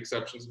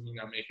exceptions of me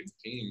not making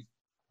the team.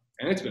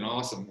 And it's been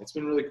awesome. It's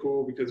been really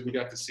cool because we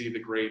got to see the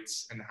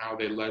greats and how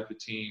they led the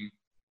team.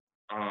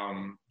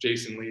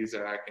 Jason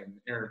Lezak and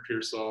Aaron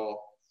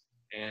Pearsall,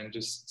 and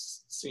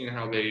just seeing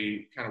how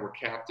they kind of were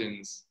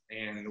captains.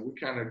 And we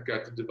kind of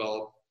got to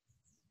develop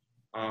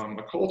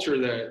a culture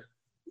that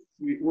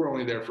we're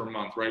only there for a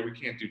month, right? We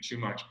can't do too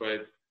much,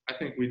 but I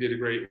think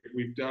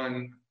we've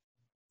done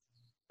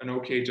an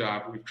okay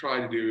job. We've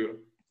tried to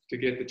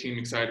get the team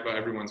excited about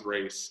everyone's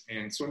race.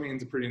 And swimming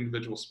is a pretty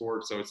individual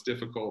sport, so it's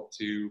difficult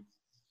to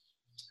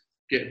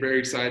get very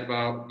excited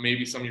about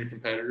maybe some of your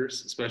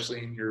competitors,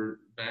 especially in your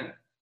event.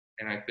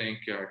 And I think,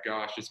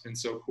 gosh, it's been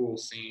so cool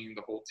seeing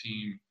the whole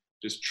team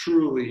just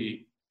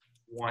truly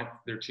want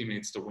their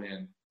teammates to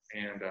win.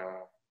 And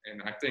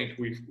I think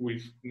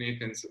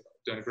Nathan's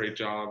done a great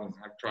job, and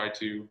I've tried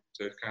to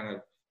kind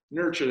of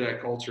nurture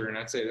that culture. And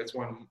I'd say that's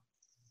one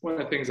of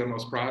the things I'm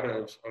most proud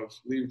of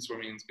lead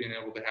swimming, is being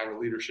able to have a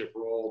leadership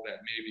role that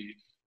maybe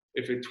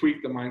if it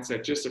tweaked the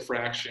mindset just a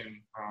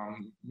fraction,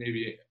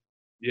 maybe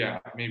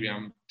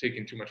I'm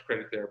taking too much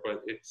credit there,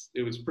 but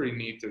it was pretty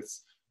neat to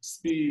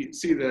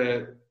see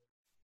the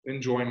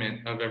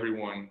enjoyment of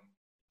everyone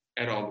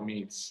at all the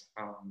meets.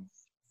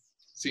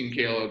 Seeing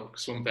Caleb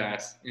swim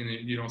fast, and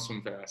you don't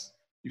swim fast,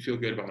 you feel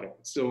good about it.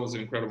 It still was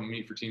an incredible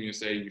meet for Team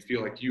USA. You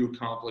feel like you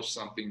accomplished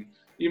something,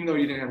 even though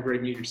you didn't have a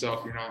great meet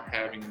yourself. You're not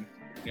having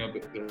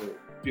the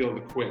feel of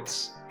the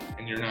quits,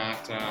 and you're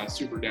not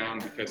super down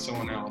because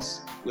someone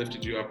else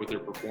lifted you up with their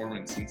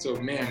performance. And so,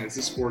 man, is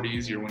this sport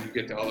easier when you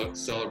get to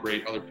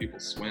celebrate other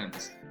people's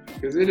swims,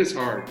 because it is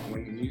hard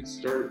when you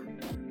start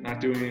not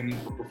doing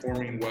or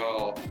performing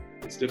well.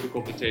 It's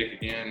difficult to take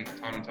again,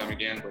 time and time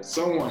again, but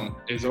someone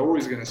is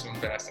always going to swim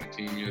fast in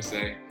Team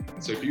USA.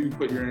 And so if you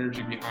put your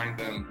energy behind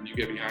them, you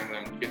get behind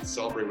them, you get to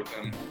celebrate with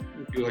them,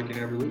 you feel like you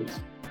never lose.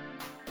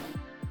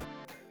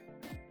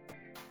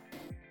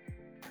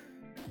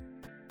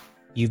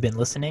 You've been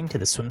listening to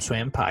the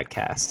SwimSwam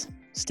podcast.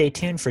 Stay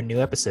tuned for new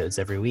episodes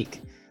every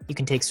week. You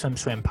can take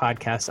SwimSwam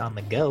podcast on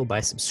the go by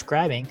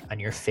subscribing on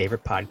your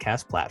favorite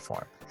podcast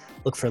platform.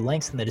 Look for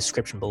links in the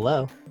description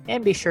below,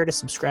 and be sure to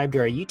subscribe to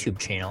our YouTube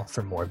channel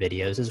for more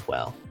videos as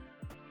well.